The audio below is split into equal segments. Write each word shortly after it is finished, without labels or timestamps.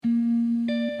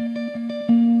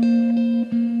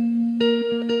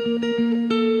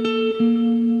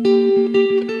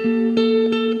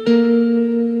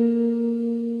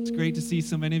see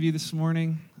so many of you this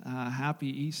morning. Happy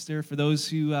Easter. For those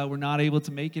who were not able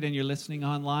to make it and you're listening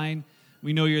online,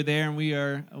 we know you're there, and we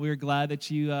are glad that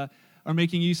you are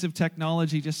making use of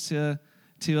technology just to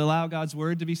allow God's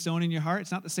word to be sown in your heart.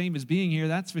 It's not the same as being here,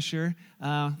 that's for sure.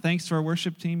 Thanks to our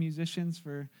worship team musicians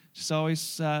for just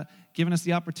always giving us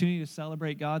the opportunity to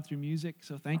celebrate God through music.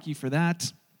 So thank you for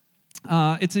that.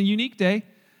 It's a unique day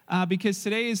because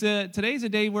today's a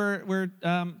day where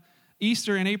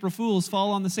Easter and April Fools fall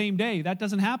on the same day. That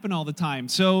doesn't happen all the time.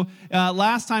 So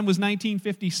last time was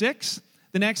 1956.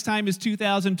 The next time is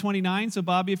 2029. So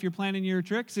Bobby, if you're planning your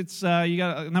tricks, it's you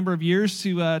got a number of years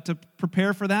to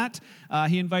prepare for that.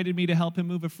 He invited me to help him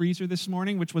move a freezer this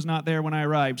morning, which was not there when I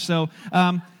arrived. So,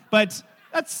 but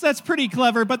that's pretty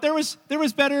clever. But there's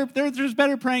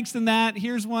better pranks than that.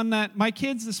 Here's one that my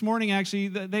kids this morning actually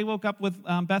they woke up with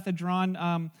Beth had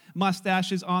drawn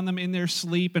mustaches on them in their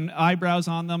sleep and eyebrows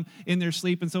on them in their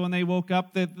sleep. And so when they woke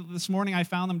up this morning, I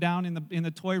found them down in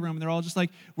the toy room. And they're all just like,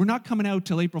 "We're not coming out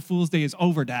till April Fool's Day is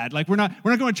over, Dad. Like we're not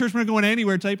going to church. We're not going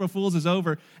anywhere till April Fool's is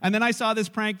over." And then I saw this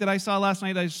prank that I saw last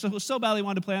night. I so badly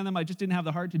wanted to play on them. I just didn't have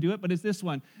the heart to do it. But it's this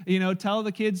one. Tell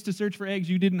the kids to search for eggs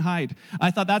you didn't hide.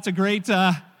 I thought that's a great.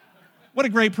 What a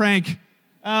great prank.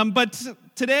 But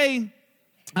today,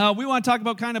 we want to talk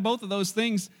about kind of both of those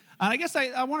things. I guess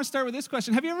I want to start with this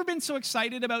question. Have you ever been so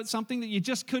excited about something that you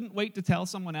just couldn't wait to tell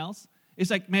someone else?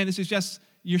 It's like, man, this is just,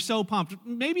 you're so pumped.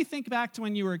 Maybe think back to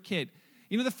when you were a kid.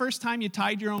 The first time you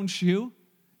tied your own shoe?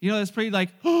 It's pretty like,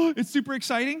 oh, it's super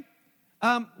exciting.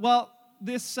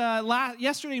 This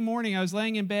yesterday morning, I was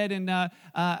laying in bed, and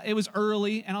it was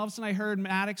early, and all of a sudden I heard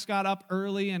Maddox got up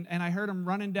early, and I heard him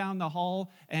running down the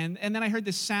hall, and then I heard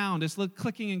this sound, this little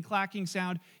clicking and clacking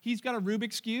sound. He's got a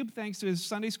Rubik's Cube, thanks to his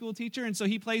Sunday school teacher, and so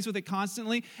he plays with it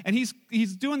constantly, and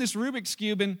he's doing this Rubik's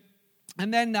Cube,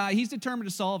 and then he's determined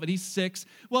to solve it. He's 6.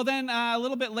 Well, then a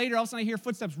little bit later, all of a sudden I hear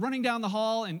footsteps running down the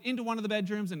hall and into one of the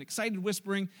bedrooms and excited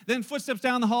whispering. Then footsteps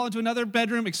down the hall into another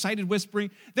bedroom, excited whispering.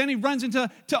 Then he runs into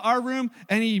our room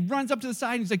and he runs up to the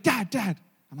side and he's like, Dad.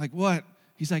 I'm like, what?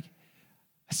 He's like,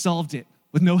 I solved it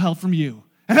with no help from you.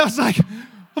 And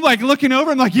I'm like looking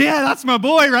over, I'm like, yeah, that's my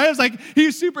boy, right? I was like, he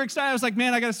was super excited. I was like,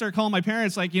 man, I got to start calling my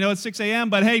parents. Like, it's 6 a.m.,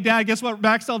 but hey, Dad, guess what?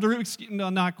 Max solved a Rubik's Cube. No,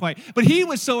 not quite. But he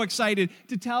was so excited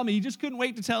to tell me. He just couldn't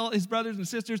wait to tell his brothers and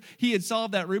sisters he had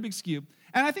solved that Rubik's Cube.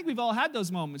 And I think we've all had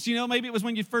those moments. Maybe it was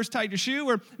when you first tied your shoe,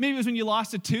 or maybe it was when you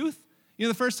lost a tooth.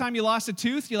 The first time you lost a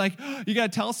tooth, you're like, oh, you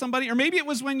got to tell somebody. Or maybe it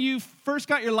was when you first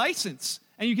got your license,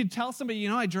 and you could tell somebody,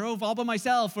 I drove all by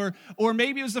myself. Or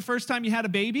maybe it was the first time you had a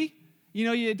baby.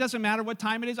 It doesn't matter what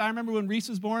time it is. I remember when Reese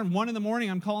was born, 1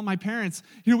 a.m, I'm calling my parents.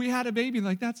 We had a baby.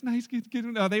 Like, that's nice.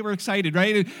 Oh, they were excited,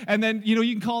 right? And then, you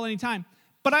can call anytime.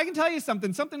 But I can tell you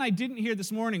something I didn't hear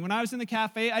this morning. When I was in the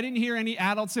cafe, I didn't hear any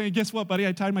adults saying, guess what, buddy?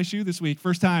 I tied my shoe this week,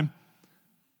 first time.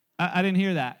 I didn't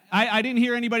hear that. I didn't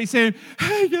hear anybody saying,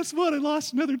 hey, guess what? I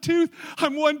lost another tooth.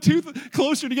 I'm 1 tooth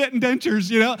closer to getting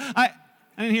dentures, I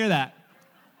didn't hear that.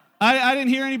 I didn't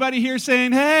hear anybody here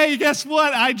saying, hey, guess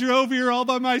what? I drove here all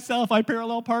by myself. I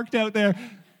parallel parked out there.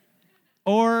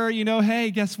 Or,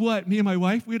 hey, guess what? Me and my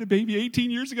wife, we had a baby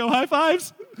 18 years ago. High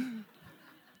fives.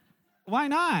 Why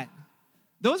not?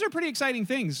 Those are pretty exciting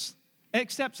things,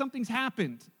 except something's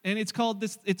happened, and it's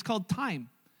called time.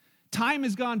 Time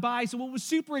has gone by, so what was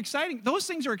super exciting, those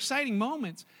things are exciting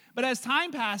moments, but as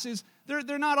time passes,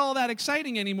 they're not all that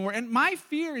exciting anymore. And my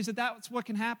fear is that that's what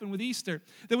can happen with Easter.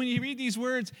 That when you read these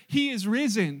words, he is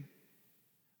risen,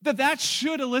 that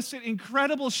should elicit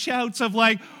incredible shouts of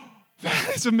like, that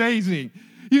is amazing.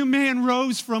 You man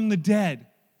rose from the dead.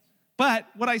 But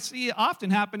what I see often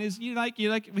happen is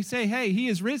we say, hey, he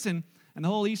is risen. And the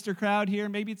whole Easter crowd here,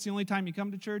 maybe it's the only time you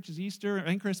come to church is Easter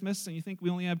and Christmas, and you think we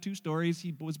only have 2 stories.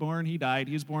 He was born, he died.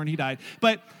 He was born, he died.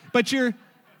 But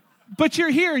you're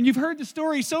here, and you've heard the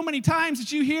story so many times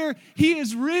that you hear he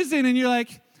is risen, and you're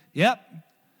like, yep,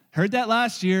 heard that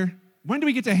last year. When do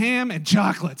we get to ham and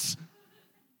chocolates?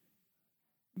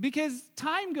 Because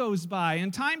time goes by,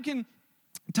 and time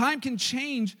can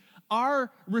change our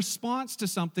response to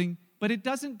something, but it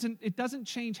doesn't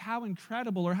change how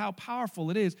incredible or how powerful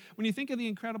it is. When you think of the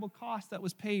incredible cost that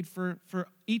was paid for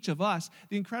each of us,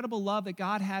 the incredible love that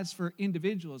God has for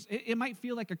individuals, it might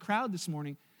feel like a crowd this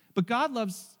morning, but God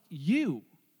loves you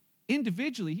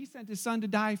individually. He sent his son to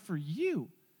die for you.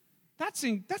 That's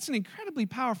an incredibly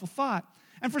powerful thought.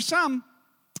 And for some,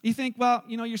 you think, well,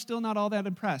 you're still not all that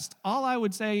impressed. All I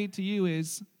would say to you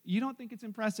is, you don't think it's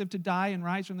impressive to die and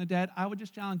rise from the dead? I would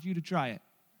just challenge you to try it.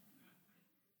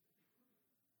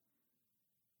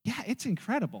 Yeah, it's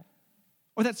incredible.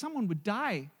 Or that someone would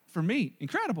die for me.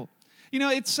 Incredible.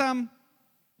 It's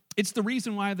It's the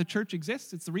reason why the church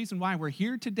exists. It's the reason why we're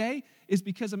here today, is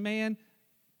because a man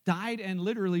died and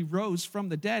literally rose from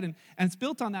the dead. And it's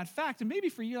built on that fact. And maybe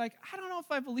for you, like, I don't know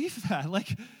if I believe that.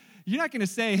 Like, you're not going to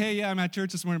say, hey, yeah, I'm at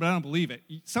church this morning, but I don't believe it.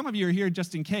 Some of you are here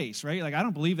just in case, right? Like, I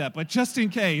don't believe that, but just in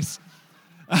case.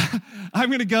 I'm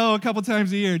going to go a couple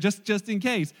times a year, just in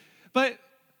case. But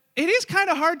it is kind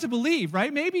of hard to believe,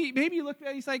 right? Maybe you look at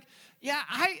it, he's like, yeah,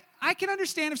 I can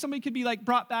understand if somebody could be like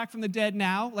brought back from the dead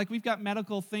now. Like, we've got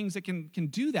medical things that can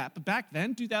do that. But back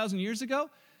then, 2,000 years ago,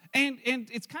 and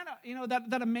it's kind of,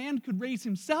 that a man could raise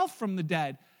himself from the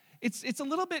dead. It's a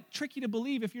little bit tricky to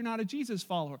believe if you're not a Jesus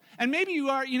follower. And maybe you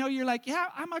are, you're like, yeah,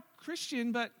 I'm a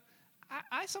Christian, but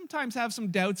I sometimes have some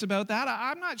doubts about that.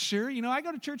 I'm not sure. I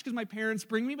go to church because my parents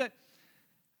bring me, but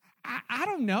I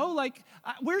don't know. Like,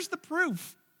 where's the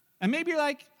proof? And maybe you're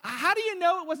like, how do you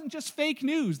know it wasn't just fake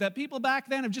news, that people back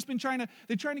then have just been trying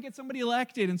to get somebody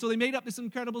elected, and so they made up this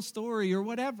incredible story or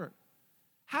whatever?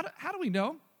 How do we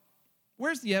know?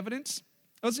 Where's the evidence?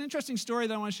 It was an interesting story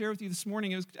that I want to share with you this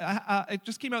morning. It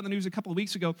just came out in the news a couple of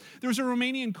weeks ago. There was a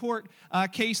Romanian court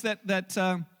case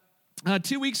that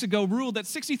 2 weeks ago ruled that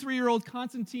 63-year-old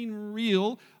Constantine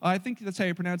Rilu, I think that's how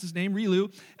you pronounce his name,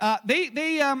 Rilu,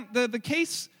 the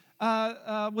case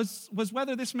was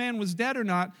whether this man was dead or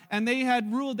not, and they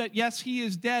had ruled that, yes, he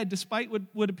is dead, despite what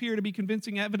would appear to be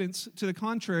convincing evidence to the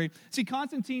contrary. See,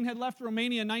 Constantine had left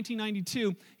Romania in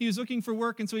 1992. He was looking for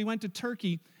work, and so he went to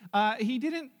Turkey. He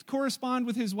didn't correspond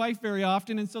with his wife very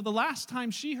often, and so the last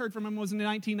time she heard from him was in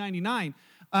 1999.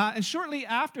 And shortly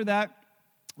after that,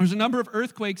 there was a number of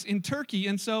earthquakes in Turkey,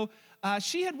 and so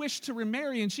she had wished to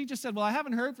remarry, and she just said, well, I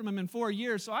haven't heard from him in 4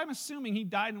 years, so I'm assuming he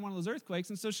died in one of those earthquakes.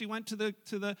 And so she went to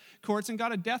the courts and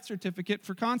got a death certificate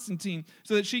for Constantine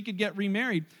so that she could get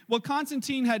remarried. Well,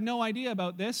 Constantine had no idea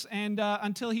about this, and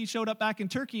until he showed up back in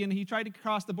Turkey, and he tried to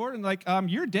cross the border, and like,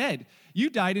 you're dead. You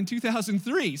died in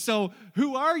 2003, so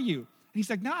who are you? And he's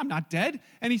like, no, I'm not dead.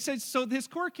 And he said, so this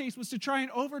court case was to try and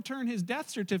overturn his death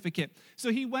certificate.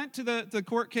 So he went to the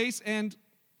court case, and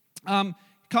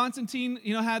Constantine,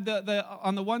 had the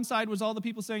on the one side was all the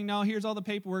people saying, no, here's all the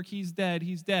paperwork, he's dead.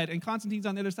 And Constantine's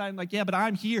on the other side, like, yeah, but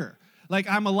I'm here. Like,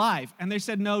 I'm alive. And they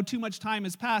said, no, too much time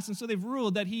has passed. And so they've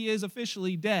ruled that he is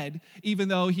officially dead, even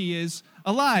though he is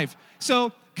alive.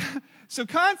 So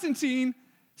Constantine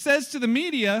says to the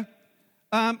media,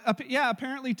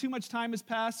 apparently too much time has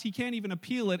passed. He can't even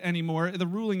appeal it anymore. The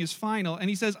ruling is final. And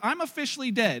he says, I'm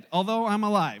officially dead, although I'm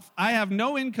alive. I have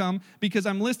no income because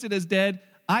I'm listed as dead.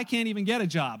 I can't even get a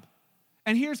job.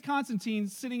 And here's Constantine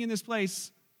sitting in this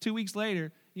place 2 weeks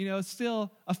later, still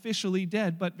officially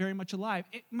dead, but very much alive.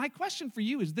 My question for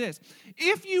you is this.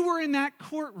 If you were in that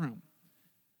courtroom,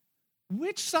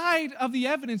 which side of the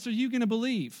evidence are you going to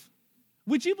believe?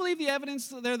 Would you believe the evidence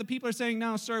there? The people are saying,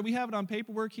 no, sir, we have it on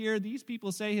paperwork here. These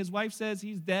people say his wife says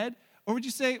he's dead. Or would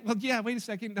you say, well, yeah, wait a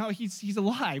second. No, he's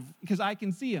alive because I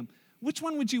can see him. Which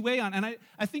one would you weigh on? And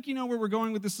I think you know where we're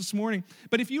going with this morning.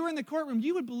 But if you were in the courtroom,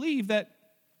 you would believe that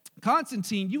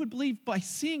Constantine, you would believe by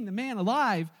seeing the man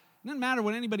alive, it doesn't matter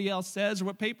what anybody else says or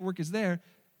what paperwork is there,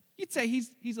 you'd say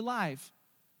he's alive.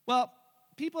 Well,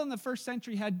 people in the first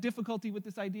century had difficulty with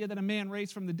this idea that a man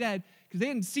raised from the dead because they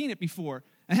hadn't seen it before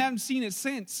and haven't seen it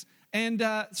since. And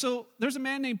so there's a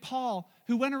man named Paul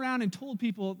who went around and told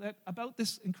people about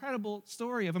this incredible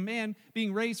story of a man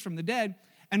being raised from the dead.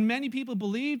 And many people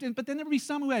believed, but then there would be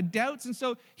some who had doubts. And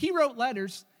so he wrote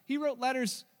letters. He wrote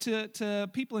letters to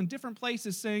people in different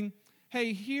places saying,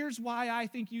 hey, here's why I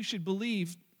think you should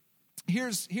believe.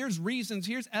 Here's reasons,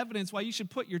 here's evidence why you should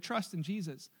put your trust in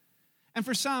Jesus. And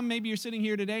for some, maybe you're sitting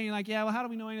here today and you're like, yeah, well, how do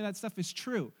we know any of that stuff is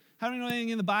true? How do we know anything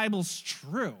in the Bible's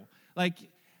true? Like,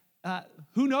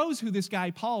 who knows who this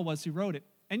guy Paul was who wrote it?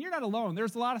 And you're not alone.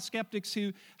 There's a lot of skeptics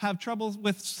who have trouble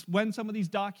with when some of these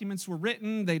documents were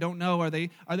written. They don't know, are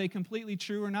they completely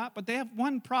true or not? But they have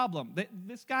one problem.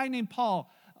 This guy named Paul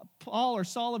or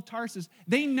Saul of Tarsus,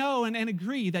 they know and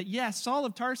agree that, yes, Saul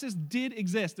of Tarsus did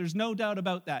exist. There's no doubt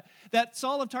about that. That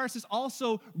Saul of Tarsus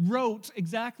also wrote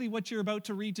exactly what you're about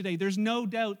to read today. There's no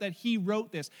doubt that he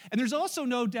wrote this. And there's also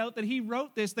no doubt that he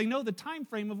wrote this. They know the time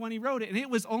frame of when he wrote it. And it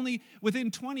was only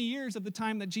within 20 years of the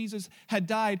time that Jesus had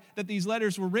died that these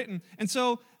letters were written. And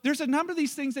so there's a number of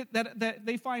these things that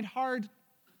they find hard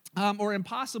or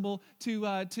impossible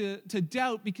to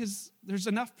doubt because there's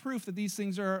enough proof that these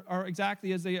things are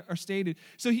exactly as they are stated.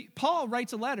 So Paul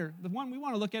writes a letter. The one we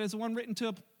want to look at is the one written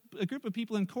to a group of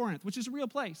people in Corinth, which is a real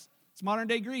place. It's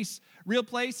modern-day Greece. Real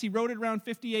place. He wrote it around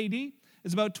 50 A.D.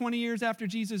 It's about 20 years after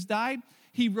Jesus died.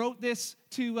 he wrote this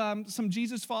to some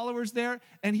Jesus followers there,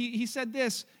 and he said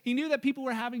this. He knew that people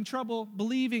were having trouble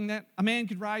believing that a man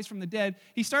could rise from the dead.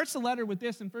 He starts the letter with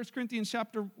this in 1 Corinthians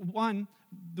chapter 1.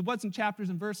 There wasn't chapters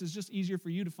and verses, just easier for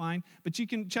you to find, but you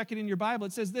can check it in your Bible.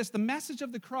 It says this: the message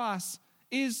of the cross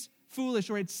is foolish,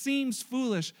 or it seems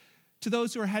foolish to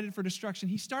those who are headed for destruction.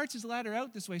 He starts his letter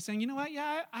out this way, saying, you know what?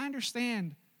 Yeah, I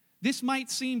understand. This might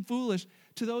seem foolish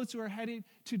to those who are headed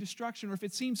to destruction, or if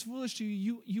it seems foolish to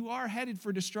you, you are headed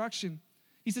for destruction.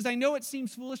 He says, I know it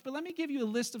seems foolish, but let me give you a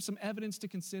list of some evidence to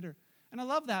consider. And I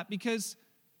love that because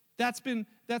that's been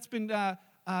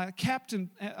kept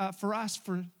for us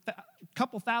for a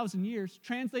couple thousand years,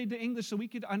 translated to English so we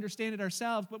could understand it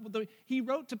ourselves. But he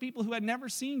wrote to people who had never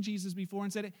seen Jesus before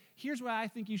and said, here's why I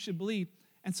think you should believe.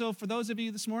 And so for those of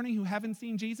you this morning who haven't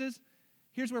seen Jesus,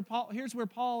 here's where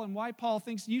Paul and why Paul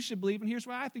thinks you should believe, and here's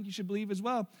why I think you should believe as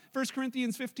well. 1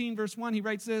 Corinthians 15, verse 1, he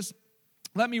writes this: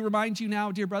 let me remind you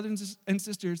now, dear brothers and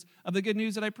sisters, of the good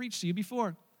news that I preached to you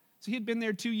before. So he had been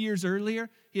there 2 years earlier.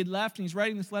 He had left, and he's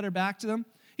writing this letter back to them.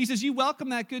 He says, you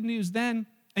welcomed that good news then,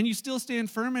 and you still stand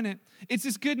firm in it. It's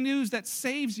this good news that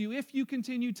saves you if you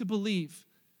continue to believe.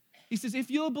 He says,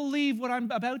 if you'll believe what I'm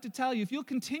about to tell you, if you'll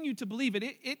continue to believe it,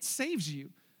 it saves you.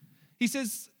 He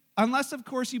says, unless, of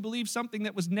course, you believe something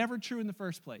that was never true in the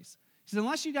first place. He says,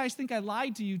 unless you guys think I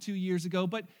lied to you 2 years ago,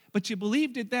 but you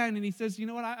believed it then. And he says, you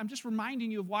know what, I'm just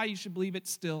reminding you of why you should believe it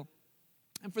still.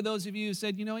 And for those of you who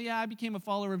said, I became a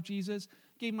follower of Jesus,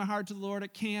 gave my heart to the Lord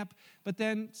at camp, but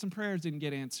then some prayers didn't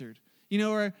get answered.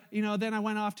 Then I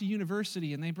went off to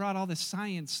university and they brought all this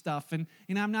science stuff, and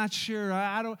I'm not sure,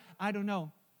 I don't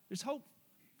know. There's hope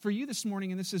for you this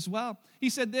morning in this as well. He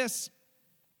said this,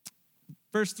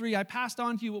 verse 3, I passed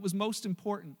on to you what was most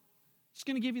important. Just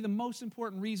going to give you the most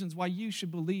important reasons why you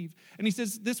should believe. And he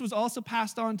says, this was also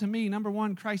passed on to me. Number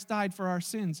one, Christ died for our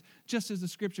sins, just as the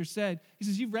scripture said. He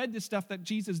says, you've read this stuff that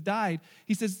Jesus died.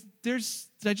 He says,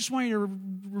 I just want you to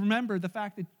remember the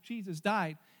fact that Jesus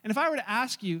died. And if I were to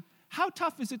ask you, how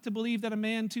tough is it to believe that a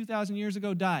man 2,000 years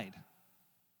ago died?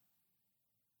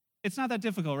 It's not that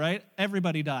difficult, right?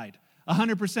 Everybody died.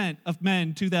 100% of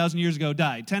men 2,000 years ago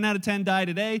died. 10 out of 10 die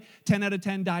today. 10 out of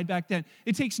 10 died back then.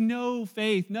 It takes no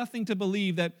faith, nothing to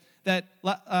believe that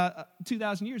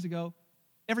 2,000 years ago,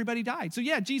 everybody died. So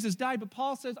yeah, Jesus died, but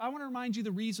Paul says, I want to remind you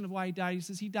the reason of why he died. He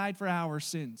says he died for our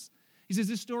sins. He says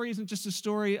this story isn't just a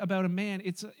story about a man.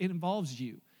 It involves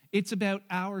you. It's about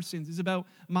our sins. It's about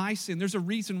my sin. There's a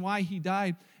reason why he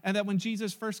died. And that when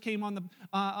Jesus first came on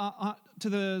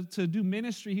to do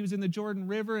ministry, he was in the Jordan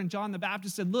River, and John the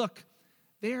Baptist said, look,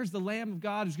 there's the Lamb of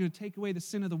God who's going to take away the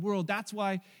sin of the world. That's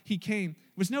why he came.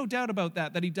 There's no doubt about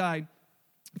that he died.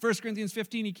 1 Corinthians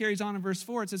 15, he carries on in verse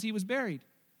 4. It says he was buried.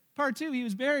 Part 2, he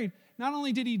was buried. Not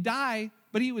only did he die,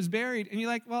 but he was buried. And you're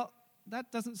like, well,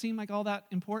 that doesn't seem like all that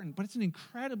important. But it's an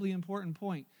incredibly important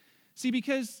point. See,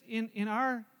 because in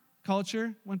our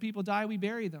culture, when people die, we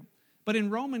bury them. But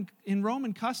in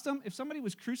Roman custom, if somebody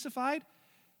was crucified,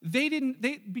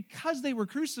 because they were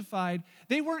crucified,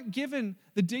 they weren't given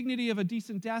the dignity of a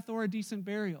decent death or a decent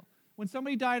burial. When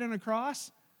somebody died on a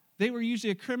cross, they were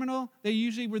usually a criminal. They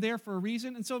usually were there for a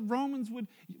reason. And so Romans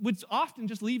would often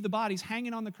just leave the bodies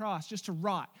hanging on the cross just to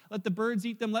rot. Let the birds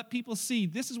eat them. Let people see.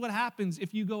 This is what happens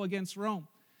if you go against Rome.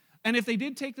 And if they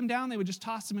did take them down, they would just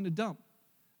toss them in a dump.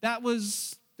 That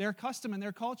was their custom and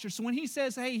their culture. So when he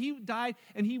says, hey, he died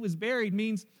and he was buried,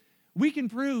 means we can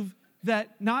prove that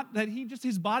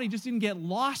his body just didn't get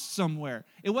lost somewhere.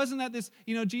 It wasn't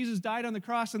that Jesus died on the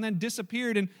cross and then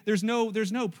disappeared and there's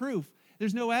no proof.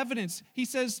 There's no evidence. He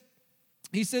says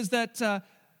that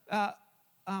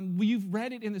you've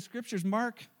read it in the scriptures.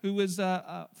 Mark, who was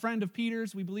a friend of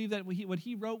Peter's, we believe that what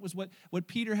he wrote was what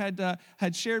Peter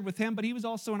had shared with him, but he was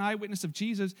also an eyewitness of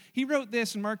Jesus. He wrote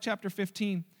this in Mark chapter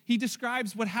 15. He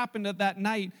describes what happened that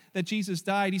night that Jesus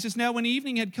died. He says, now when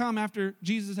evening had come after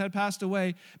Jesus had passed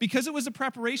away, because it was a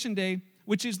preparation day,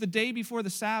 which is the day before the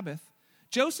Sabbath,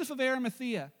 Joseph of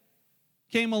Arimathea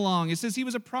came along. It says he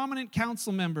was a prominent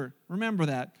council member, remember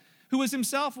that, who was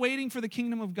himself waiting for the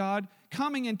kingdom of God.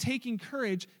 Coming and taking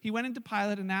courage, he went into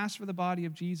Pilate and asked for the body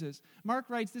of Jesus. Mark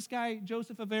writes, this guy,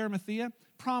 Joseph of Arimathea,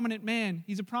 prominent man.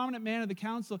 He's a prominent man of the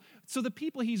council. So the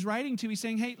people he's writing to, he's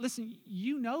saying, hey, listen,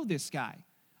 you know this guy.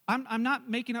 I'm not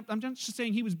making up, I'm just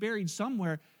saying he was buried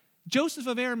somewhere. Joseph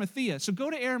of Arimathea. So go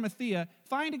to Arimathea,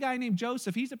 find a guy named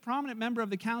Joseph. He's a prominent member of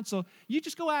the council. You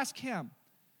just go ask him.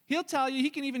 He'll tell you, he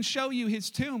can even show you his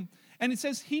tomb. And it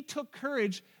says he took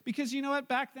courage because you know what?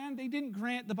 Back then, they didn't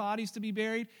grant the bodies to be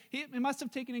buried. It must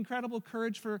have taken incredible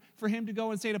courage for him to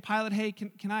go and say to Pilate, hey,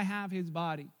 can I have his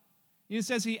body? It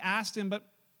says he asked him, but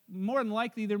more than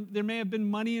likely there may have been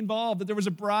money involved, that there was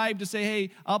a bribe to say,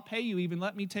 hey, I'll pay you even,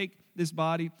 let me take this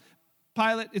body.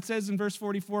 Pilate, it says in verse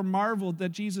 44, marveled that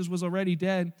Jesus was already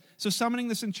dead. So summoning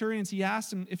the centurions, he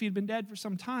asked him if he had been dead for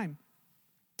some time.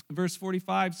 Verse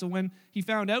 45, so when he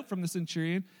found out from the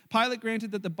centurion, Pilate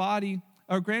granted the body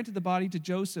to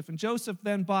Joseph, and Joseph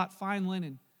then bought fine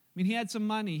linen. I mean, he had some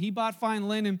money. He bought fine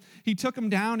linen. He took him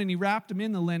down and he wrapped him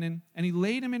in the linen, and he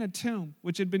laid him in a tomb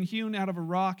which had been hewn out of a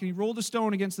rock, and he rolled a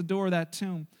stone against the door of that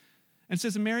tomb. And it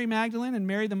says, Mary Magdalene and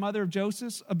Mary, the mother of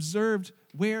Joseph, observed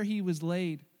where he was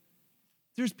laid.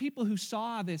 There's people who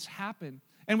saw this happen.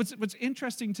 And what's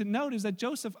interesting to note is that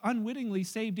Joseph unwittingly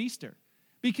saved Easter.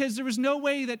 Because there was no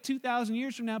way that 2,000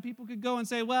 years from now people could go and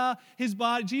say, well, his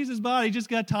body, Jesus' body just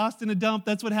got tossed in a dump.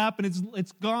 That's what happened.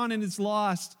 It's gone and it's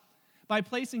lost. By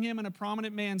placing him in a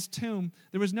prominent man's tomb,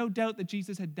 there was no doubt that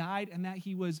Jesus had died and that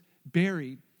he was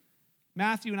buried.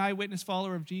 Matthew, an eyewitness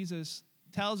follower of Jesus,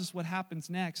 tells us what happens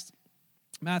next.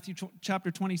 Matthew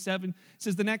chapter 27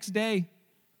 says, the next day,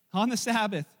 on the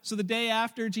Sabbath, so the day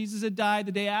after Jesus had died,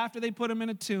 the day after they put him in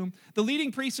a tomb, the leading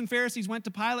priests and Pharisees went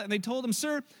to Pilate and they told him,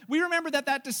 Sir, we remember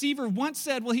that deceiver once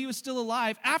said while he was still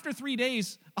alive, after 3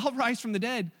 days, I'll rise from the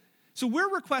dead. So we're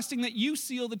requesting that you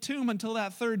seal the tomb until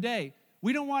that third day.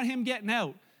 We don't want him getting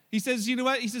out. He says, you know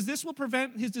what? He says, this will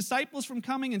prevent his disciples from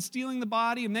coming and stealing the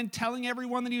body and then telling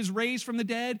everyone that he was raised from the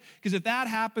dead, because if that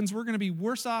happens, we're going to be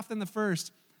worse off than the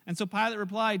first. And so Pilate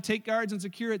replied, take guards and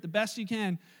secure it the best you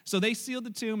can. So they sealed the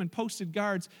tomb and posted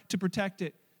guards to protect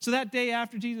it. So that day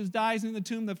after Jesus dies in the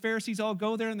tomb, the Pharisees all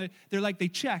go there and they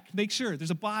check, make sure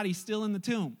there's a body still in the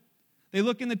tomb. They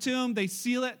look in the tomb, they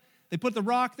seal it, they put the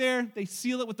rock there, they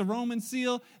seal it with the Roman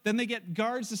seal. Then they get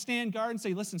guards to stand guard and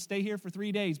say, listen, stay here for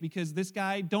 3 days because this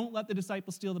guy, don't let the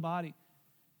disciples steal the body.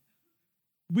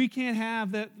 We can't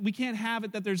have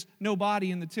it that there's no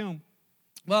body in the tomb.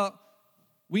 Well,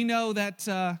 we know that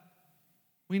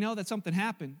something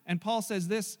happened. And Paul says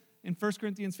this in 1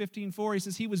 Corinthians 15:4. He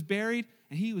says, he was buried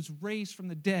and he was raised from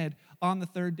the dead on the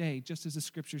third day, just as the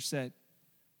scripture said.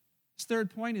 His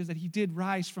third point is that he did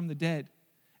rise from the dead.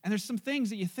 And there's some things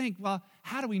that you think, well,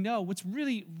 how do we know? What's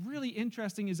really, really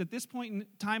interesting is at this point in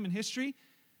time in history,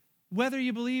 whether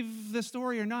you believe the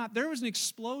story or not, there was an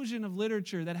explosion of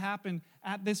literature that happened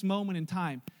at this moment in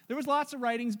time. There was lots of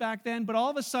writings back then, but all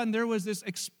of a sudden there was this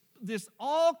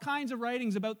all kinds of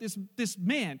writings about this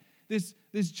man, this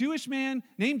Jewish man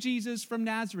named Jesus from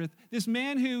Nazareth, this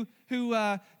man who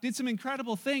did some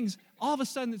incredible things. All of a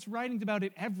sudden, it's writings about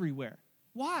it everywhere.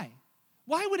 Why?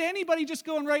 Why would anybody just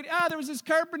go and write, there was this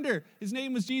carpenter, his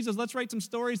name was Jesus, let's write some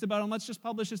stories about him, let's just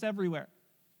publish this everywhere.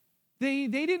 They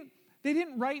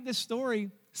didn't write this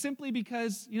story simply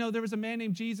because, there was a man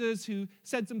named Jesus who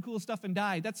said some cool stuff and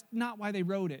died. That's not why they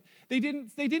wrote it. They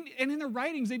didn't, and in their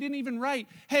writings, they didn't even write,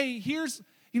 hey, here's,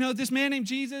 this man named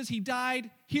Jesus, he died,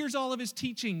 here's all of his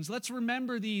teachings. Let's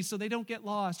remember these so they don't get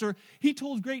lost. Or he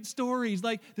told great stories,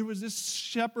 like there was this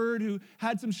shepherd who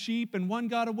had some sheep and one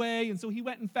got away, and so he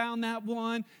went and found that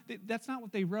one. That's not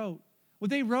what they wrote. What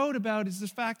they wrote about is the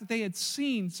fact that they had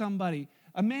seen somebody,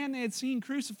 a man they had seen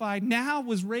crucified, now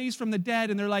was raised from the dead,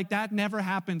 and they're like, that never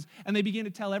happens. And they begin to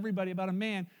tell everybody about a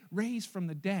man raised from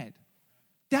the dead.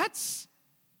 That's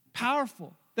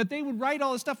powerful, that they would write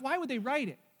all this stuff. Why would they write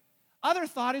it? Other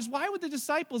thought is, why would the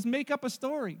disciples make up a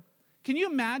story? Can you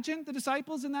imagine the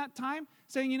disciples in that time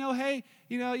saying,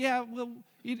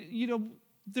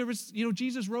 there was,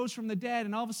 Jesus rose from the dead,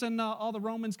 and all of a sudden all the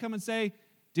Romans come and say,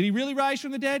 did he really rise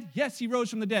from the dead? Yes, he rose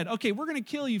from the dead. Okay, we're going to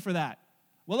kill you for that.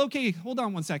 Well, okay, hold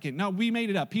on one second. No, we made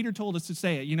it up. Peter told us to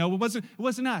say it. It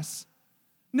wasn't us.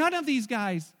 None of these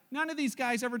guys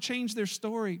ever changed their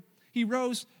story. He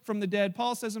rose from the dead.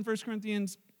 Paul says in 1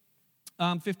 Corinthians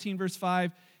 15, verse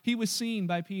 5, he was seen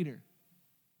by Peter.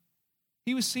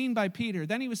 He was seen by Peter.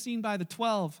 Then he was seen by the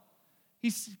 12.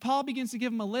 Paul begins to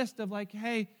give him a list of like,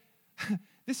 hey,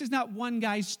 this is not one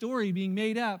guy's story being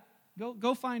made up.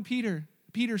 Go find Peter.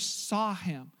 Peter saw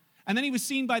him. And then he was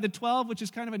seen by the 12, which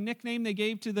is kind of a nickname they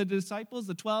gave to the disciples.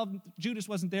 The 12, Judas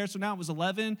wasn't there, so now it was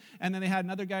 11. And then they had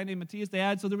another guy named Matthias they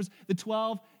had. So there was the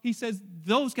 12. He says,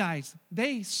 those guys,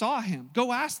 they saw him.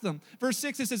 Go ask them. Verse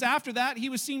 6, it says, after that, he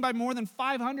was seen by more than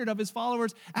 500 of his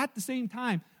followers at the same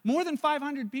time. More than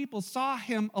 500 people saw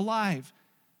him alive.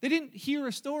 They didn't hear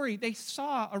a story. They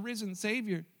saw a risen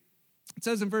Savior. It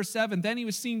says in verse 7, then he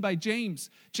was seen by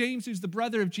James. James, who's the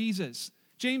brother of Jesus.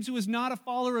 James, who was not a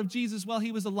follower of Jesus while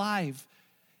he was alive.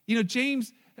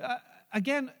 James,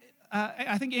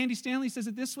 I think Andy Stanley says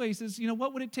it this way. He says,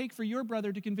 what would it take for your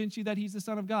brother to convince you that he's the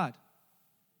Son of God?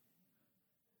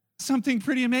 Something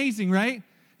pretty amazing, right?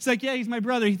 It's like, yeah, he's my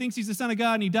brother. He thinks he's the Son of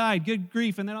God, and he died. Good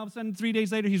grief. And then all of a sudden, 3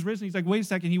 days later, he's risen. He's like, wait a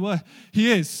second,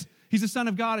 he is. He's the Son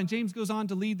of God. And James goes on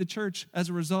to lead the church as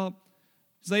a result.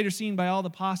 He's later seen by all the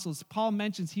apostles. Paul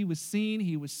mentions he was seen,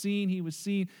 he was seen, he was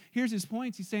seen. Here's his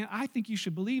point. He's saying, I think you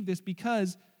should believe this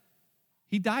because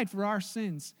he died for our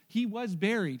sins. He was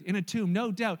buried in a tomb,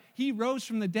 no doubt. He rose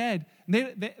from the dead.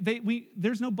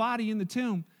 There's no body in the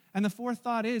tomb. And the fourth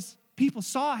thought is, people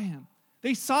saw him.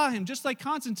 They saw him, just like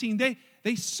Constantine.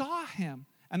 They saw him.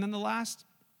 And then the last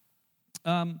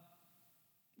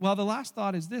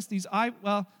thought is this: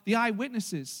 the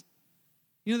eyewitnesses.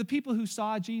 You know, the people who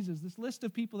saw Jesus. This list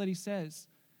of people that he says,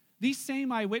 these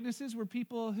same eyewitnesses were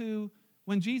people who,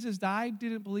 when Jesus died,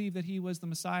 didn't believe that he was the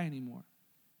Messiah anymore.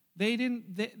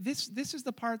 This is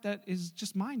the part that is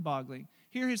just mind-boggling.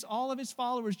 Here is all of his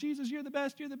followers. Jesus, you're the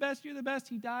best. You're the best. You're the best.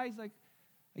 He dies like,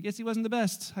 I guess he wasn't the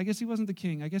best. I guess he wasn't the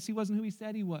king. I guess he wasn't who he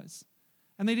said he was.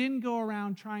 And they didn't go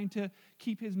around trying to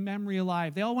keep his memory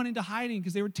alive. They all went into hiding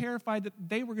because they were terrified that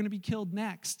they were going to be killed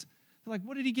next. They're like,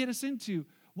 what did he get us into?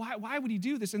 Why would he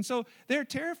do this? And so they're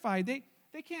terrified. They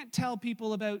can't tell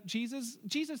people about Jesus.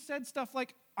 Jesus said stuff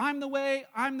like, I'm the way,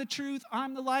 I'm the truth,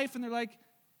 I'm the life. And they're like,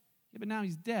 yeah, but now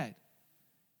he's dead.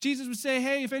 Jesus would say,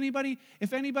 hey, if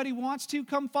anybody wants to,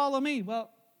 come follow me.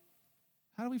 Well,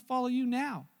 how do we follow you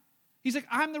now? He's like,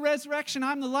 I'm the resurrection,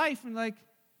 I'm the life. And like,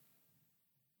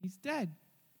 he's dead.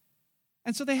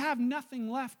 And so they have nothing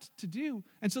left to do.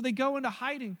 And so they go into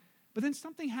hiding. But then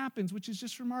something happens, which is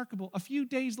just remarkable. A few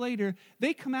days later,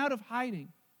 they come out of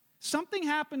hiding. Something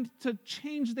happened to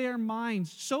change their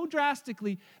minds so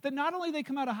drastically that not only they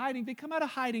come out of hiding,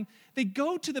 they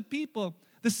go to the people,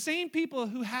 the same people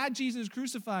who had Jesus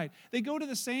crucified. They go to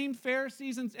the same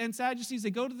Pharisees and Sadducees.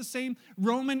 They go to the same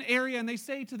Roman area, and they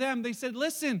say to them, they said,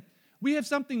 listen, we have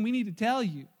something we need to tell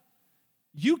you.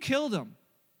 You killed him,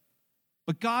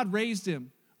 but God raised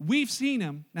him. We've seen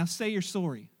him. Now say you're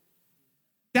sorry.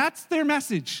 That's their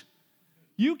message.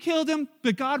 You killed him,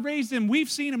 but God raised him. We've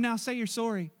seen him. Now say you're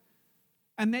sorry.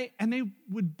 And they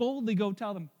would boldly go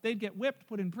tell them. They'd get whipped,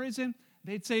 put in prison.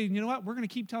 They'd say, you know what? We're going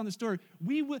to keep telling the story.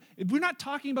 We're not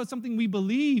talking about something we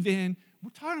believe in. We're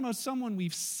talking about someone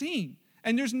we've seen.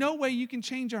 And there's no way you can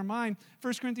change our mind.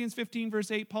 1 Corinthians 15,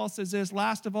 verse 8, Paul says this,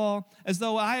 last of all, as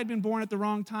though I had been born at the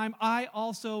wrong time, I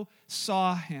also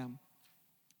saw him.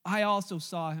 I also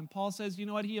saw him. Paul says, you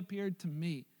know what? He appeared to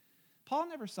me. Paul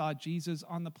never saw Jesus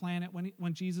on the planet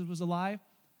when Jesus was alive.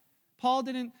 Paul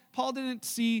didn't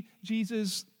see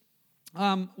Jesus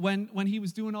when he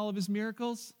was doing all of his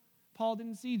miracles. Paul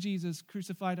didn't see Jesus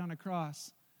crucified on a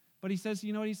cross. But he says,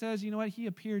 you know what he says? You know what? He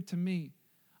appeared to me.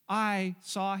 I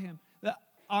saw him.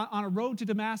 On a road to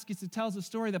Damascus, it tells a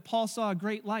story that Paul saw a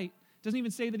great light. It doesn't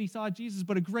even say that he saw Jesus,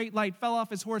 but a great light fell off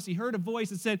his horse. He heard a voice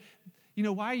that said, you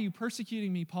know, why are you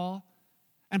persecuting me, Paul?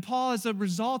 And Paul, as a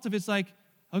result of it's like,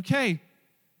 okay,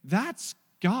 that's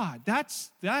God.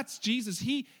 That's Jesus.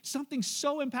 Something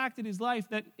so impacted his life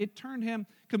that it turned him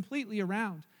completely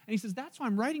around. And he says, that's why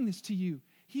I'm writing this to you.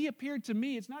 He appeared to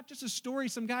me. It's not just a story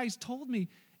some guys told me.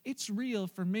 It's real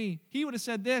for me. He would have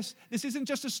said this isn't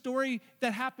just a story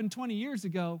that happened 20 years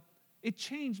ago. It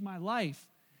changed my life.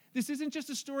 This isn't just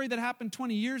a story that happened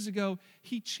 20 years ago.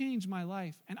 He changed my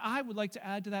life. And I would like to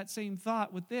add to that same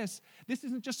thought with this. This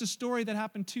isn't just a story that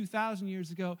happened 2,000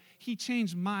 years ago. He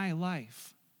changed my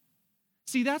life.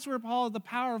 See, that's where the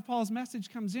power of Paul's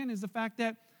message comes in, is the fact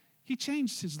that he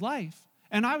changed his life.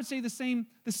 And I would say the same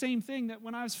thing, that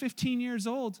when I was 15 years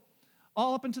old,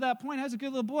 all up until that point, I was a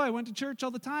good little boy. I went to church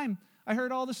all the time. I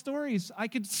heard all the stories. I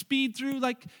could speed through,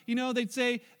 like, you know, they'd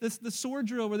say the sword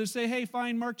drill where they'd say, hey,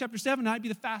 find Mark chapter 7. I'd be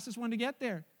the fastest one to get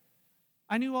there.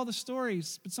 I knew all the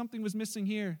stories, but something was missing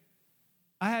here.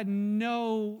 I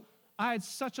had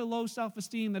such a low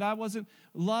self-esteem that I wasn't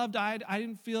loved. I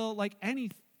didn't feel like any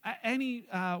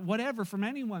whatever from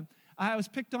anyone. I was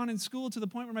picked on in school to the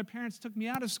point where my parents took me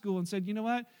out of school and said, you know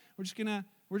what, we're just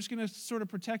gonna sort of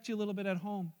protect you a little bit at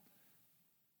home.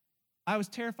 I was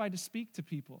terrified to speak to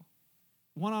people.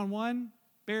 One-on-one,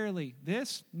 barely.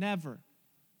 This, never.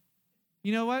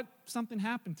 You know what? Something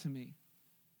happened to me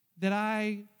that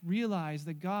I realized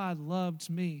that God loved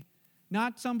me.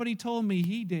 Not somebody told me,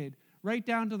 he did. Right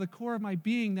down to the core of my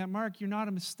being that, Mark, you're not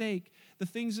a mistake. The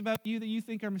things about you that you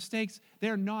think are mistakes,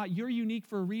 they're not. You're unique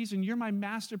for a reason. You're my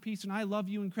masterpiece, and I love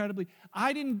you incredibly.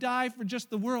 I didn't die for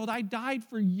just the world. I died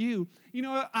for you. You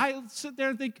know, I sit there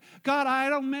and think, God, I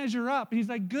don't measure up. And he's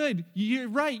like, good, you're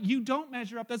right. You don't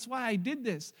measure up. That's why I did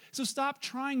this. So stop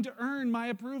trying to earn my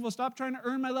approval. Stop trying to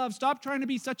earn my love. Stop trying to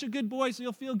be such a good boy so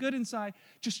you'll feel good inside.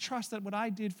 Just trust that what I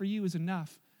did for you is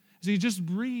enough. So you just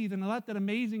breathe and let that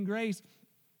amazing grace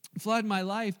flood my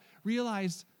life.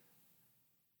 Realize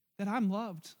that I'm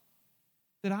loved,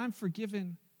 that I'm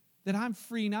forgiven, that I'm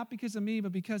free, not because of me,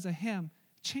 but because of him,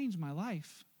 changed my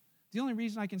life. The only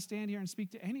reason I can stand here and speak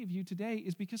to any of you today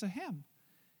is because of him.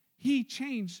 He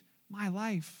changed my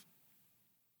life.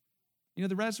 You know,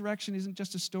 the resurrection isn't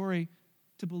just a story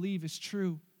to believe is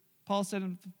true. Paul said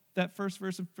in that first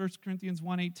verse of 1 Corinthians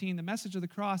 1:18, the message of the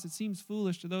cross, it seems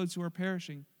foolish to those who are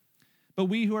perishing. But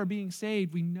we who are being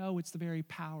saved, we know it's the very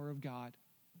power of God.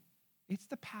 It's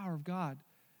the power of God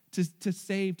to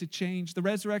save, to change. The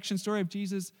resurrection story of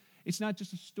Jesus, it's not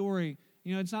just a story.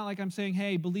 You know, it's not like I'm saying,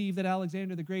 hey, believe that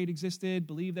Alexander the Great existed,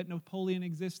 believe that Napoleon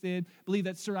existed, believe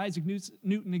that Sir Isaac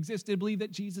Newton existed, believe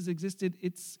that Jesus existed.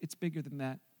 It's bigger than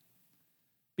that.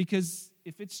 Because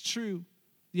if it's true,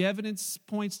 the evidence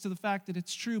points to the fact that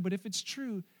it's true, but if it's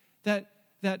true that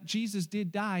Jesus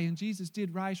did die and Jesus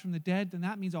did rise from the dead, then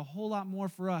that means a whole lot more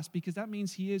for us, because that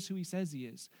means he is who he says he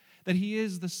is, that he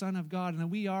is the Son of God, and that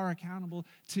we are accountable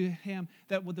to him,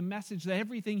 that with the message, that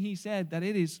everything he said, that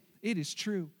it is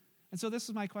true. And so this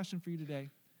is my question for you today.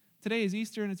 Today is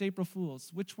Easter and it's April Fool's.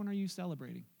 Which one are you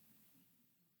celebrating?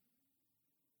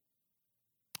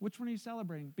 Which one are you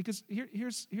celebrating? Because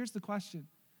here's the question.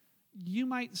 You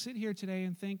might sit here today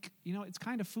and think, you know, it's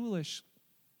kind of foolish.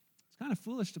 It's kind of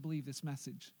foolish to believe this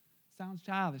message. Sounds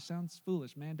childish, sounds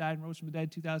foolish. Man died and rose from the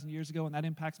dead 2,000 years ago, and that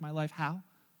impacts my life. How?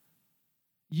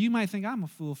 You might think I'm a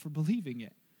fool for believing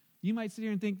it. You might sit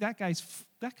here and think that guy's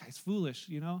foolish,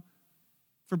 you know,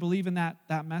 for believing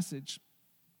that message.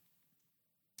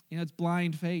 You know, it's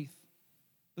blind faith.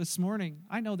 This morning,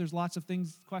 I know there's lots of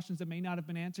questions that may not have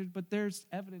been answered, but there's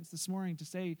evidence this morning to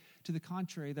say to the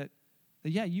contrary that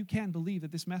yeah, you can believe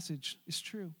that this message is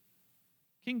true.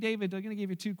 King David, I'm going to give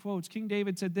you 2 quotes. King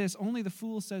David said this, only the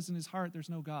fool says in his heart there's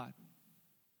no God.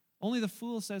 Only the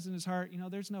fool says in his heart, you know,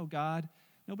 there's no God.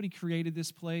 Nobody created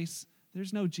this place.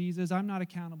 There's no Jesus. I'm not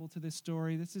accountable to this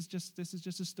story. This is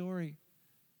just a story.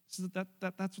 So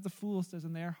that's what the fool says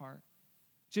in their heart.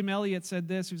 Jim Elliot said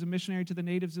this, who's a missionary to the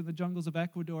natives in the jungles of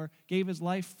Ecuador, gave his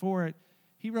life for it.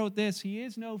 He wrote this, he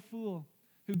is no fool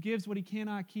who gives what he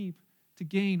cannot keep to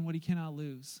gain what he cannot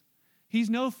lose. He's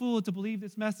no fool to believe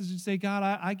this message and say, God,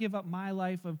 I give up my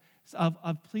life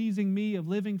of pleasing me, of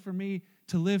living for me,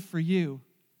 to live for you,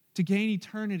 to gain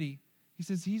eternity. He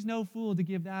says he's no fool to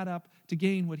give that up to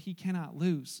gain what he cannot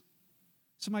lose.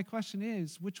 So my question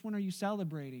is, which one are you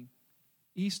celebrating?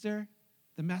 Easter,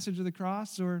 the message of the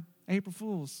cross, or April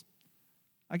Fool's?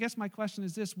 I guess my question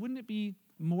is this, wouldn't it be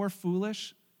more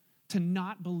foolish to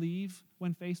not believe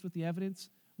when faced with the evidence?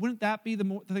 Wouldn't that be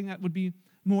the thing that would be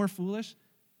more foolish?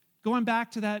 Going back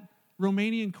to that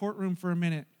Romanian courtroom for a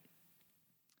minute,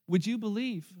 would you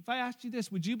believe, if I asked you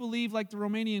this, would you believe like the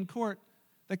Romanian court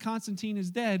that Constantine is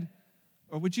dead,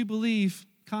 or would you believe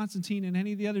Constantine and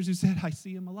any of the others who said, I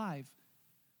see him alive?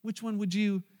 Which one would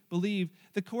you believe?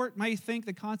 The court might think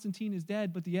that Constantine is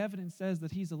dead, but the evidence says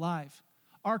that he's alive.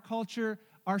 Our culture,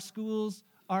 our schools,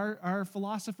 our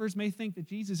philosophers may think that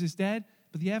Jesus is dead,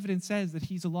 but the evidence says that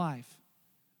he's alive.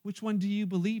 Which one do you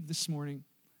believe this morning?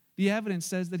 The evidence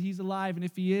says that he's alive, and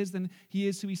if he is, then he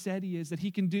is who he said he is, that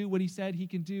he can do what he said he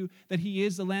can do, that he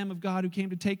is the Lamb of God who came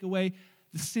to take away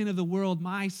the sin of the world,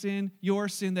 my sin, your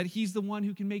sin, that he's the one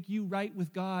who can make you right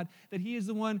with God, that he is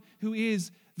the one who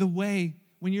is the way.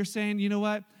 When you're saying, you know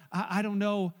what, I don't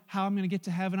know how I'm going to get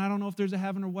to heaven, I don't know if there's a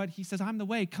heaven or what, he says, I'm the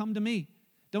way, come to me.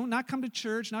 Not come to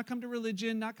church, not come to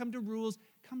religion, not come to rules,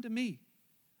 come to me.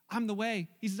 I'm the way.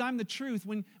 He says, I'm the truth.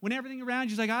 When everything around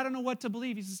you is like, I don't know what to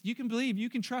believe, he says, you can believe, you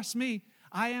can trust me.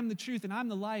 I am the truth, and I'm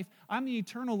the life. I'm the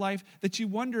eternal life that you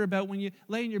wonder about when you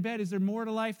lay in your bed. Is there more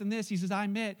to life than this? He says,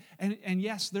 I'm it. And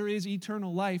yes, there is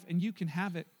eternal life, and you can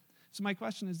have it. So my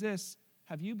question is this,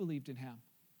 have you believed in him?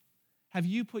 Have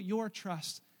you put your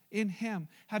trust in him?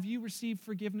 Have you received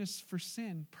forgiveness for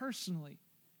sin personally?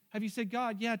 Have you said,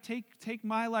 God, yeah, take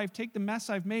my life, take the mess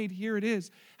I've made, here it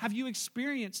is. Have you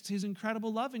experienced his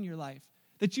incredible love in your life?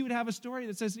 That you would have a story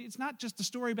that says, it's not just a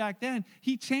story back then,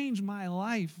 he changed my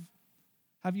life.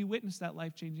 Have you witnessed that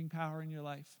life-changing power in your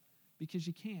life? Because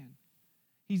you can.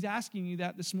 He's asking you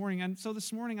that this morning. And so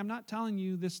this morning, I'm not telling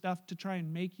you this stuff to try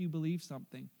and make you believe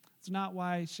something. It's not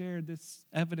why I shared this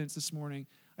evidence this morning.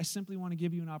 I simply want to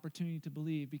give you an opportunity to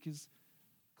believe, because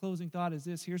closing thought is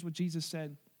this. Here's what Jesus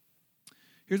said.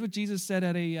 Here's what Jesus said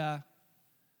at a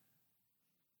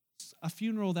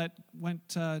funeral that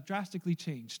went drastically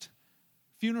changed.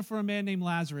 Funeral for a man named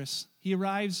Lazarus. He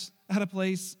arrives at a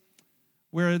place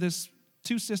where this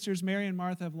two sisters, Mary and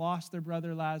Martha, have lost their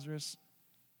brother Lazarus.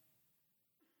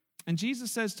 And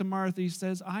Jesus says to Martha, he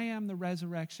says, I am the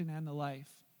resurrection and the life.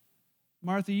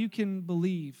 Martha, you can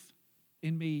believe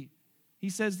in me. He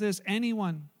says this,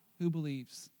 anyone who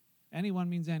believes, Anyone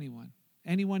means anyone.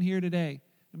 Anyone here today,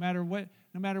 no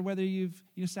matter whether you've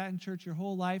sat in church your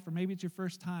whole life or maybe it's your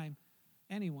first time,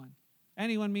 anyone.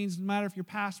 Anyone means no matter if your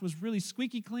past was really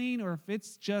squeaky clean or if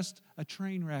it's just a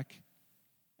train wreck.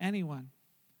 Anyone.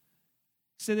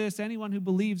 Say this, anyone who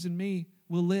believes in me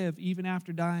will live even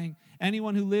after dying.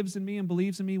 Anyone who lives in me and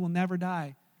believes in me will never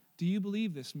die. Do you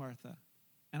believe this, Martha?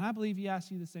 And I believe he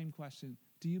asked you the same question.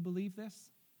 Do you believe this?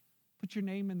 Put your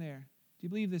name in there. Do you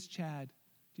believe this, Chad?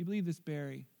 Do you believe this,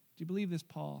 Barry? Do you believe this,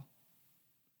 Paul?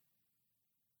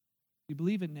 Do you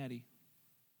believe it, Nettie?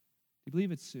 Do you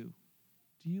believe it, Sue?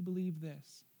 Do you believe this?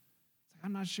 It's like,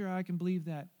 I'm not sure I can believe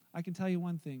that. I can tell you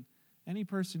one thing. Any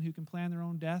person who can plan their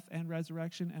own death and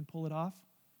resurrection and pull it off,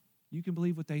 you can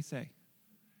believe what they say.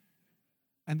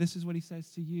 And this is what he says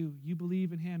to you. You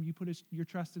believe in him. You put your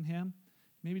trust in him.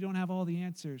 Maybe you don't have all the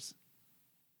answers,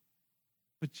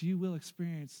 but you will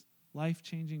experience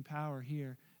life-changing power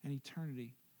here and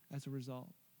eternity as a result.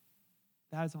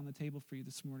 That is on the table for you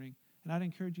this morning. And I'd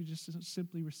encourage you just to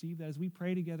simply receive that. As we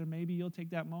pray together, maybe you'll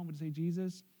take that moment to say,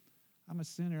 Jesus, I'm a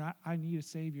sinner. I need a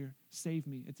Savior. Save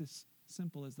me. It's as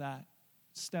simple as that.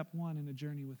 Step one in a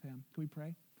journey with him. Can we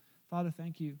pray? Father,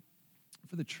 thank you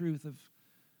for the truth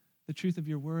of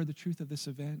your word, the truth of this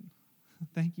event.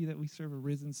 Thank you that we serve a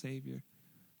risen Savior.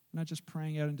 We're not just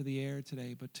praying out into the air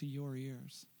today, but to your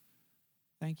ears.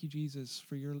 Thank you, Jesus,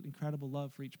 for your incredible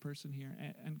love for each person here.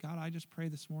 And God, I just pray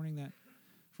this morning that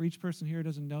for each person here who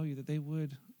doesn't know you, that they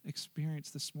would experience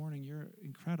this morning your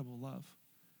incredible love.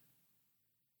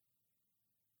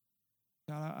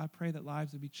 God, I pray that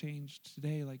lives would be changed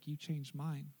today like you changed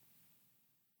mine.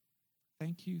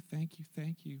 Thank you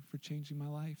for changing my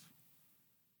life.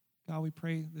 God, we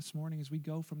pray this morning as we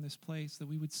go from this place that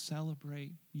we would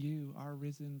celebrate you, our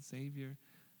risen Savior,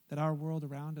 that our world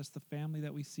around us, the family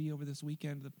that we see over this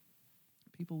weekend, the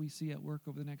people we see at work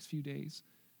over the next few days,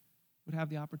 would have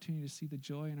the opportunity to see the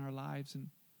joy in our lives and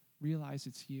realize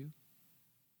it's you.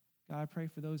 God, I pray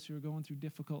for those who are going through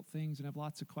difficult things and have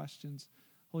lots of questions.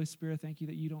 Holy Spirit, thank you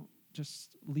that you don't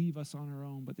just leave us on our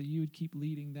own, but that you would keep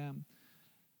leading them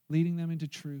into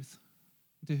truth,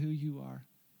 into who you are.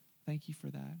 Thank you for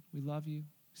that. We love you,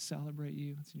 celebrate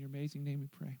you. It's in your amazing name we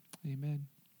pray. Amen.